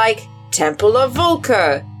would say, like, Temple of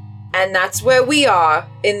Volker, and that's where we are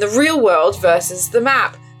in the real world versus the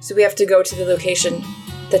map. So we have to go to the location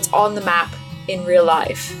that's on the map in real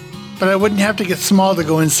life. But I wouldn't have to get small to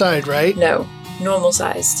go inside, right? No, normal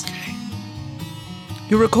sized.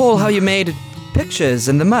 You recall how you made pictures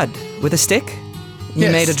in the mud with a stick? You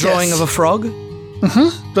Yes, made a drawing yes. of a frog?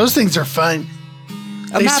 Those things are fun.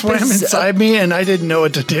 A They map swam is- inside me and I didn't know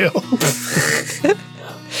what to do.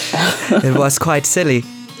 It was quite silly.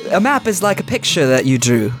 A map is like a picture that you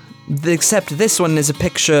drew, except this one is a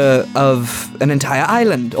picture of an entire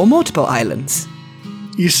island, or multiple islands.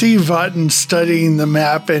 You see Votten studying the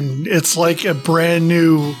map and it's like a brand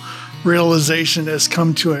new realization has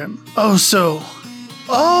come to him. So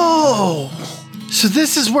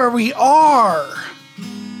this is where we are.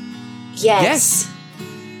 Yes.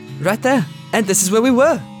 Right there. And this is where we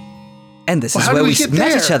were. And this Well, is how where do we we get met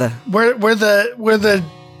there? each other. Where the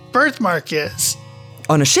birthmark is.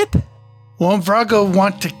 On a ship. Won't Vrago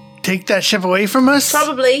want to take that ship away from us?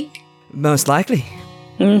 Probably. Most likely.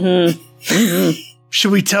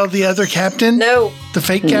 Should we tell the other captain? No. The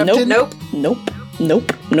fake captain? Nope.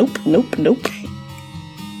 Nope.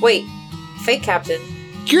 Wait. Fake captain.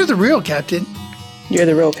 You're the real captain. You're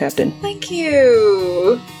the real captain. Thank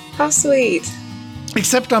you. How sweet.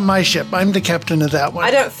 Except on my ship. I'm the captain of that one.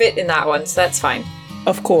 I don't fit in that one, so that's fine.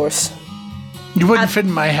 Of course. You wouldn't fit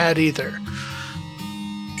in my hat either.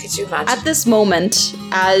 Could you imagine? At this moment,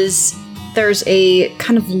 as there's a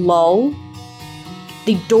kind of lull,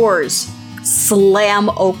 the doors slam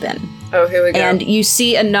open. Oh, here we go. And you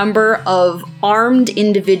see a number of armed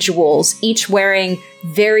individuals, each wearing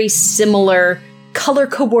very similar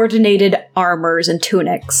color-coordinated armors and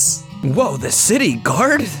tunics. Whoa, the city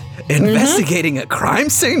guard? Investigating a crime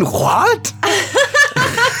scene? What?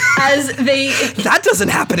 As they That doesn't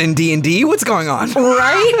happen in D&D. What's going on?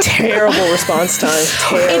 right. Terrible response time.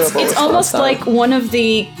 It's almost like one of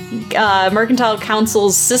the Mercantile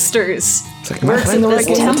Council's sisters like, am I works playing at the this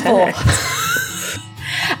right game? temple.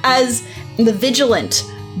 As the Vigilant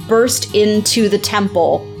burst into the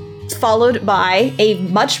temple, followed by a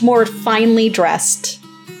much more finely dressed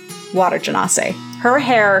Water Genasi. Her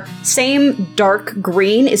hair, same dark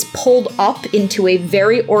green, is pulled up into a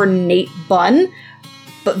very ornate bun,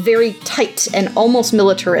 but very tight and almost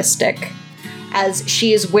militaristic, as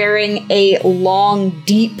she is wearing a long,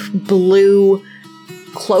 deep blue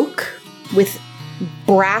cloak with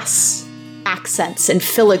brass accents and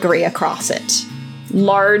filigree across it.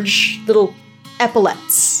 Large little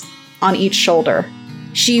epaulets on each shoulder.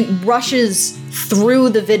 She rushes through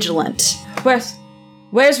the Vigilant.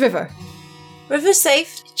 Where's River? River's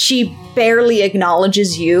safe. She barely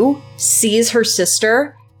acknowledges you, sees her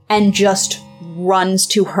sister, and just runs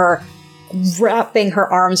to her, wrapping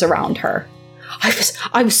her arms around her.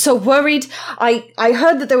 I was so worried. I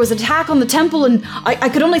heard that there was an attack on the temple, and I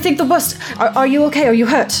could only think the worst. Are you okay? Are you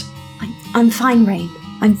hurt? I'm fine, Rain.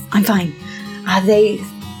 I'm fine.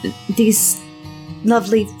 These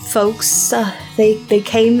lovely folks, they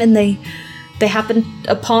came and they happened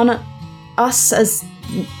upon us as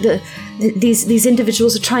these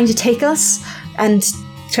individuals are trying to take us, and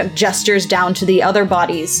gestures down to the other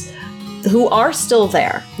bodies who are still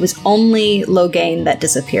there. It was only Logain that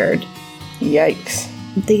disappeared. Yikes.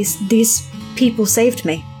 These people saved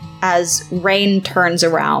me. As Rain turns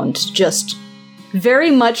around, just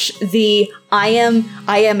very much the I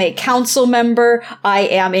am a council member, I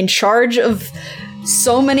am in charge of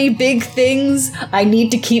so many big things, I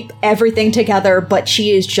need to keep everything together, but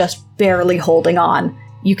she is just barely holding on.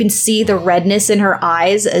 You can see the redness in her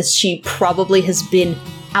eyes as she probably has been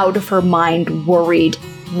out of her mind, worried,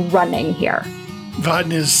 running here.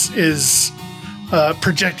 Vodden is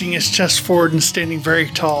projecting his chest forward and standing very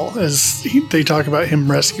tall as they talk about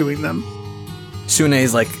him rescuing them. Sune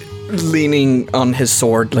is like leaning on his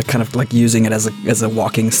sword, like kind of like using it as a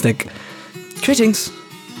walking stick. Greetings.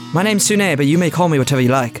 My name's Sune, but you may call me whatever you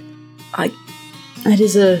like. It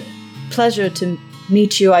is a pleasure to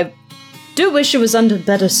meet you. I do wish it was under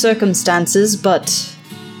better circumstances, but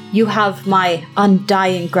you have my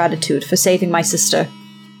undying gratitude for saving my sister.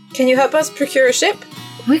 Can you help us procure a ship?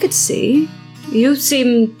 We could see. You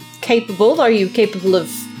seem capable. Are you capable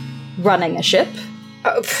of running a ship?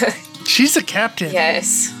 Oh, She's a captain.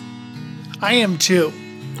 yes. I am too.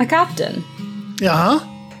 A captain? Uh-huh.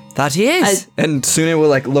 That he is. And Sune will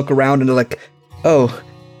like look around and like, oh,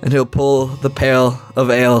 and he'll pull the pail of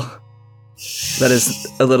ale that is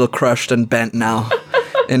a little crushed and bent now.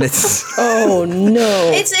 And it's Oh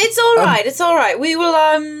no. It's all right. It's all right. We will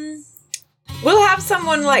we'll have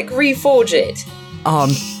someone like reforge it. I'm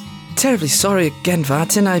terribly sorry again,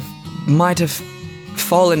 Vartan. I might have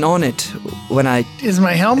fallen on it when I Is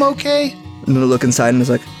my helm okay? look inside and is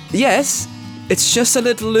like, yes, it's just a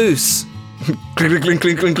little loose. Clink, clink,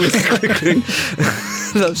 clink, clink, clink, clink, clink.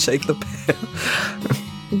 They'll shake the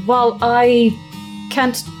pail. While I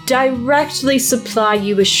can't directly supply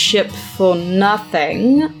you a ship for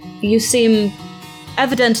nothing, you seem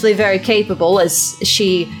evidently very capable, as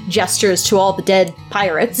she gestures to all the dead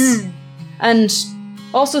pirates. And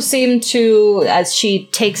also seem to, as she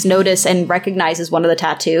takes notice and recognizes one of the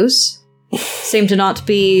tattoos, seem to not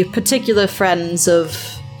be particular friends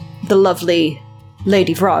of the lovely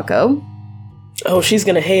Lady Vrago. Oh, she's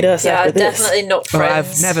gonna hate us Yeah, after this. definitely not Well,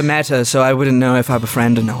 friends. I've never met her, so I wouldn't know if I'm a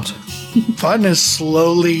friend or not. Vodden is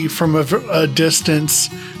slowly, from a distance,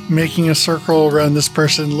 making a circle around this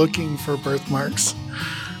person looking for birthmarks.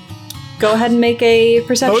 Go ahead and make a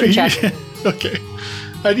perception check. Okay.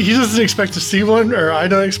 He doesn't expect to see one, or I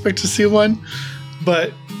don't expect to see one,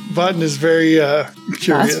 but Vodden is very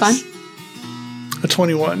curious. That's fine. A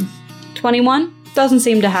 21. 21? Doesn't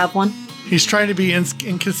seem to have one. He's trying to be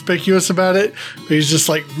inconspicuous about it, but he's just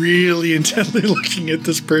like really intently looking at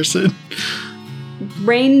this person.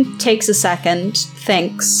 Rain takes a second,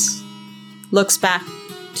 thinks, looks back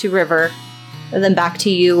to River, and then back to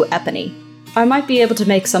you, Epony. I might be able to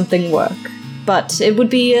make something work, but it would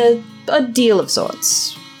be a deal of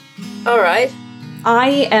sorts. All right.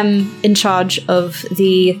 I am in charge of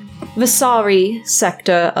the Visari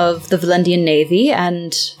sector of the Valendian Navy,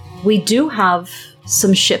 and we do have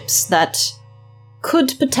some ships that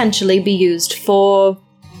could potentially be used for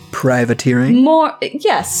Privateering? more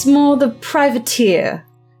the privateer.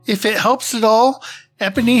 If it helps at all,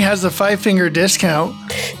 Epony has a 5-finger discount.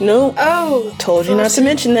 No. Oh, Told you not to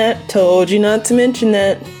mention that. Told you not to mention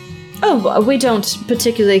that. Oh, we don't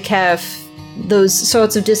particularly care if those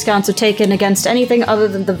sorts of discounts are taken against anything other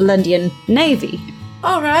than the Valendian Navy.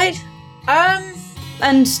 All right.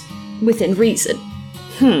 And within reason.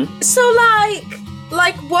 So,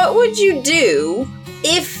 like, what would you do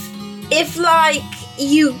if, like,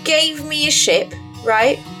 you gave me a ship,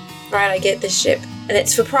 right? Right, I get this ship, and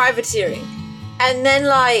it's for privateering. And then,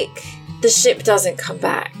 like, the ship doesn't come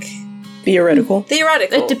back. Theoretical.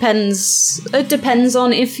 It depends. It depends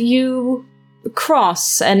on if you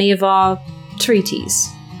cross any of our treaties.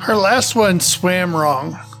 Her last one swam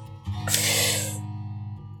wrong.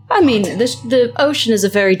 I mean, the ocean is a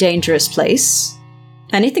very dangerous place.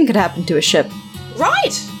 Anything could happen to a ship.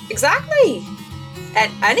 Right, exactly.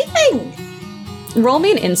 And anything. Roll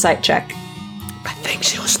me an insight check. I think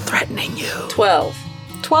she was threatening you. 12.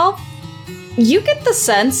 12? You get the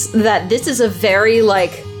sense that this is a very,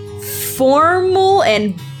 like, formal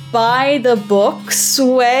and by-the-books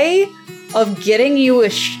way of getting you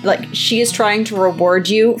she is trying to reward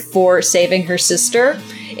you for saving her sister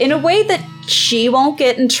in a way that she won't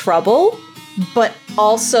get in trouble, but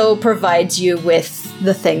also provides you with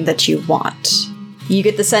the thing that you want. You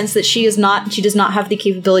get the sense that she does not have the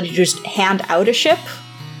capability to just hand out a ship,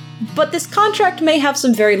 but this contract may have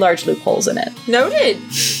some very large loopholes in it. Noted.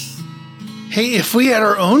 Hey, if we had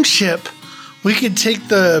our own ship, we could take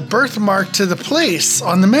the birthmark to the place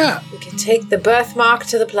on the map. We can take the birthmark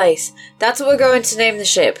to the place. That's what we're going to name the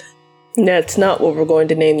ship. That's not what we're going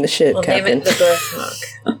to name the ship, We'll Captain. name it the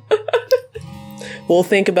birthmark. We'll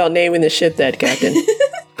think about naming the ship that, Captain.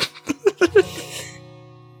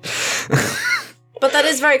 But that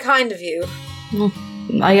is very kind of you.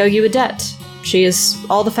 I owe you a debt. She is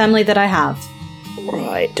all the family that I have.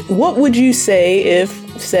 Right. What would you say if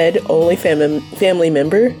said only family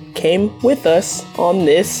member came with us on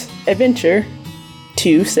this adventure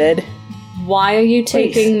to said... Why are you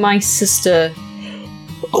taking my sister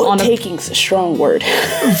on taking's a strong word.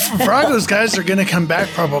 Vrago's guys are going to come back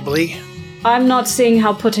probably. I'm not seeing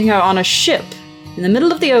how putting her on a ship in the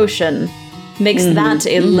middle of the ocean makes that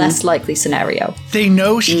a less likely scenario. They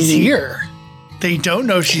know she's here. They don't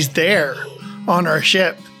know she's there on our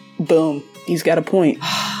ship. Boom. He's got a point.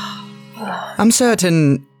 I'm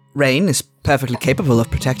certain Rain is perfectly capable of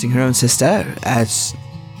protecting her own sister, and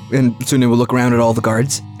Sune will look around at all the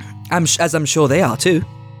guards. I'm sure they are too.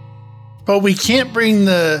 But we can't bring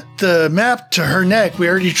the map to her neck. We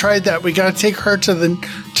already tried that. We got to take her to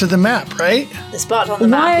the map, right? The spot on the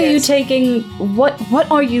map. Why are you yes. taking...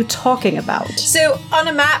 What are you talking about? So, on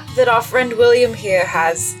a map that our friend William here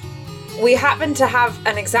has, we happen to have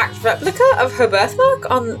an exact replica of her birthmark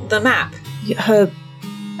on the map. Her...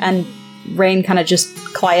 And Rain kind of just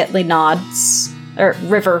quietly nods. Or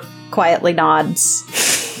River quietly nods.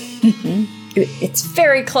 It's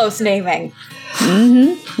very close naming.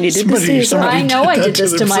 You did this. I know I did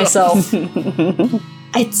this to myself.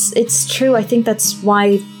 It's true. I think that's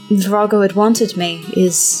why Vrago had wanted me,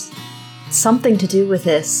 is something to do with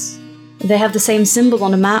this. They have the same symbol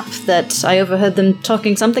on a map that I overheard them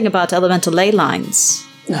talking something about elemental ley lines.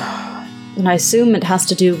 And I assume it has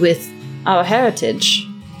to do with our heritage.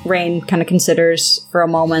 Rain kind of considers for a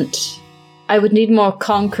moment. I would need more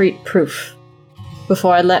concrete proof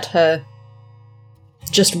before I let her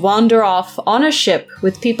just wander off on a ship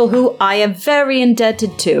with people who I am very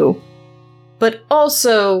indebted to, but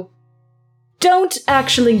also don't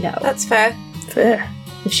actually know. That's fair. Fair.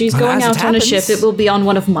 If she's Well, going as it out on a happens- ship, it will be on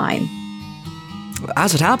one of mine.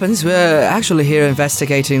 As it happens, we're actually here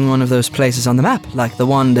investigating one of those places on the map, like the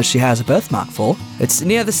one that she has a birthmark for. It's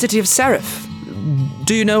near the city of Seraph.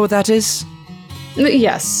 Do you know what that is?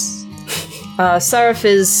 Yes. Seraph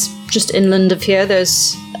is just inland of here.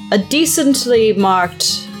 There's a decently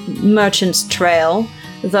marked merchant's trail,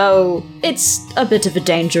 though it's a bit of a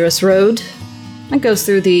dangerous road. It goes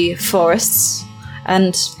through the forests,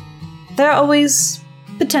 and there are always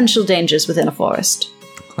potential dangers within a forest.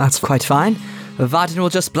 That's quite fine. Varden will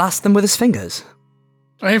just blast them with his fingers.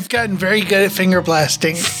 I've gotten very good at finger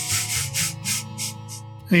blasting.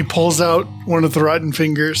 And he pulls out one of the rotten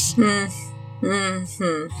fingers.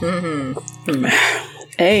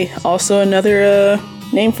 Hey, also another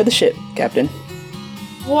name for the ship, Captain.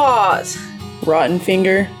 What? Rotten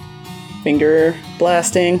finger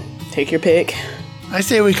blasting. Take your pick. I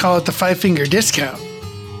say we call it the 5-finger discount.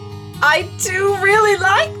 I do really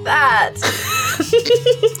like that.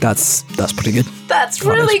 That's pretty good. That's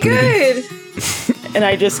really pretty good. And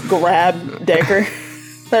I just grab Decker.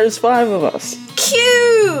 There's 5 of us.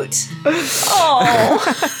 Cute. Oh!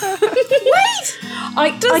 Wait.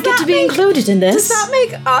 I get that to be make- included in this. Does that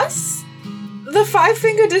make us the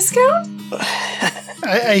 5-finger discount?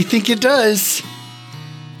 I think it does.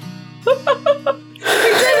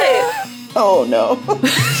 Oh no. At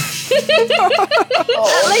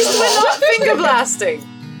least we're not finger blasting.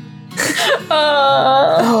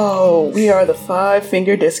 Oh, we are the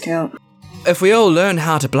 5-finger discount. If we all learn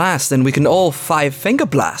how to blast, then we can all 5-finger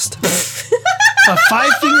blast. A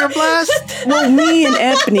 5-finger blast? Well, me and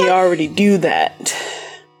Anthony already do that.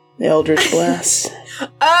 The Eldritch Blast.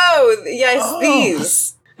 Oh, yes,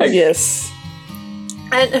 these. Yes.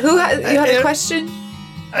 And you had a question?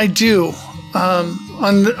 I do.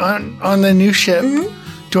 On the new ship,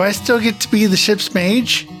 do I still get to be the ship's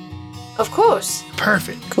mage? Of course.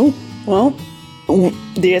 Perfect. Cool. Well,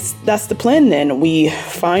 that's the plan then. We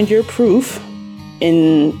find your proof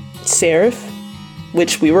in Seraph,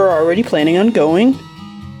 which we were already planning on going.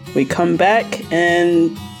 We come back,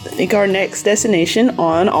 and I think our next destination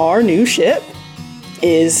on our new ship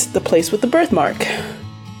is the place with the birthmark.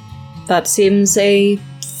 That seems a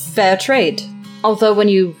fair trade. Although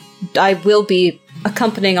I will be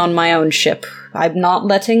accompanying on my own ship. I'm not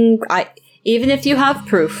letting... even if you have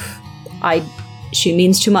proof, she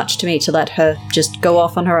means too much to me to let her just go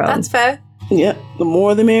off on her own. That's fair. Yeah, the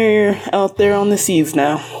more the merrier out there on the seas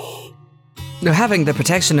now. Now, having the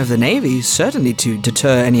protection of the Navy is certainly to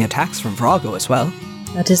deter any attacks from Vrago as well.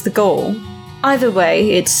 That is the goal. Either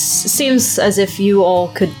way, it seems as if you all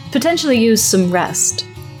could potentially use some rest.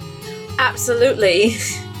 Absolutely.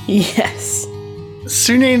 Yes.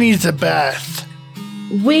 Sune needs a bath.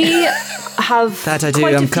 We have That I do.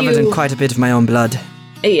 quite I'm a covered few- in quite a bit of my own blood.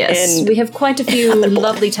 Yes, And we have quite a few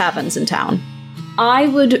lovely taverns in town. I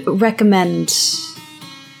would recommend,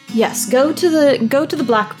 yes, go to the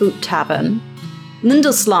Black Boot Tavern.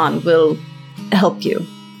 Lindelslan will help you.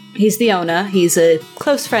 He's the owner. He's a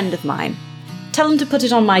close friend of mine. Tell him to put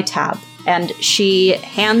it on my tab, and she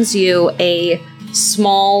hands you a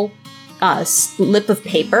small slip of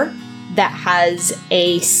paper that has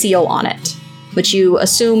a seal on it, which you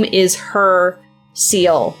assume is her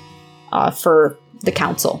seal for the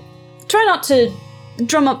council. Try not to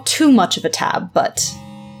drum up too much of a tab, but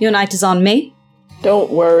your night is on me.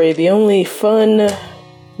 Don't worry, the only fun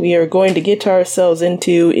we are going to get ourselves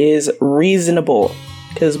into is reasonable.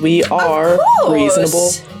 Because we are course.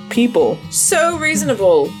 reasonable people. So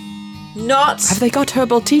reasonable. Not Have they got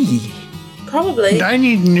herbal tea? probably. I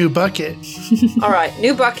need a new bucket. All right,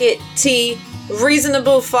 new bucket, tea,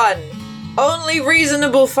 reasonable fun. Only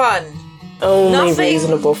reasonable fun. Only Nothing.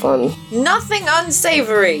 reasonable fun. Nothing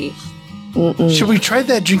unsavory. Should we try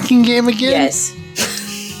that drinking game again? Yes.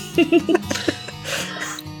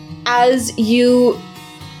 As you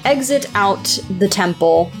exit out the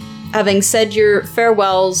temple, having said your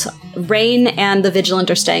farewells, Rain and the Vigilant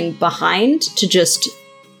are staying behind to just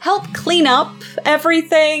help clean up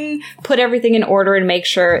everything, put everything in order, and make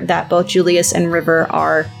sure that both Julius and River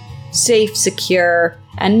are safe, secure,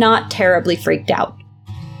 and not terribly freaked out.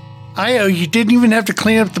 Io, you didn't even have to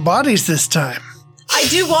clean up the bodies this time. I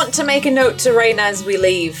do want to make a note to Rain as we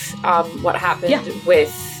leave what happened with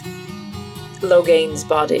Loghain's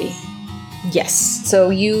body. Yes, so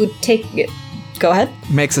you take it. Go ahead.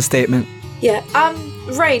 Makes a statement. Yeah,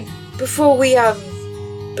 Rain, before we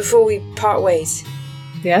part ways,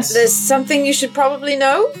 Yes? there's something you should probably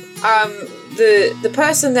know. The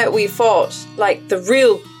person that we fought, like the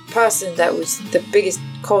real person that was the biggest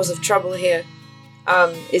cause of trouble here,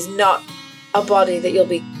 is not a body that you'll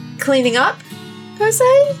be cleaning up, per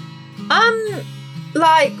se.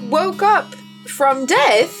 Woke up from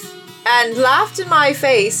death and laughed in my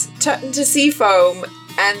face, turned into sea foam,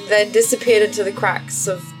 and then disappeared into the cracks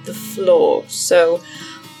of the floor. So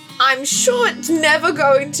I'm sure it's never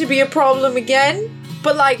going to be a problem again,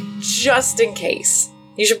 but just in case.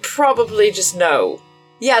 You should probably just know.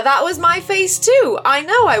 Yeah, that was my face too. I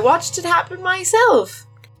know, I watched it happen myself.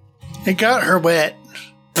 It got her wet.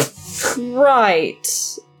 Right.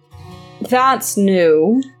 That's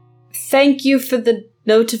new. Thank you for the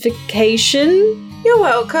notification. You're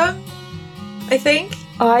welcome, I think.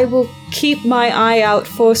 I will keep my eye out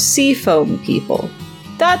for seafoam people.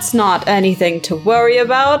 That's not anything to worry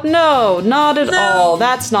about. No, not at all.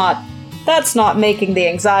 That's not making the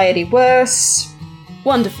anxiety worse.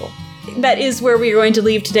 Wonderful. That is where we're going to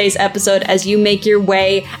leave today's episode as you make your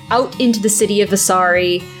way out into the city of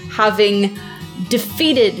Asari, having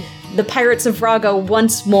defeated the Pirates of Vrago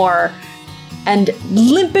once more, and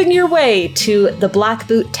limping your way to the Black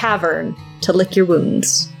Boot Tavern to lick your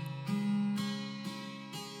wounds.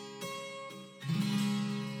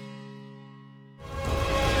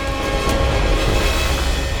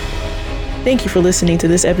 Thank you for listening to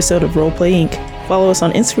this episode of Roleplay Inc. Follow us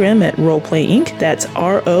on Instagram at Roleplay Inc. That's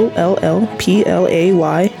ROLLPLAYINC.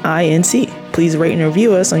 Please rate and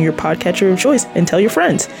review us on your podcatcher of choice and tell your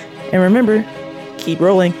friends. And remember, keep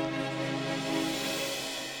rolling.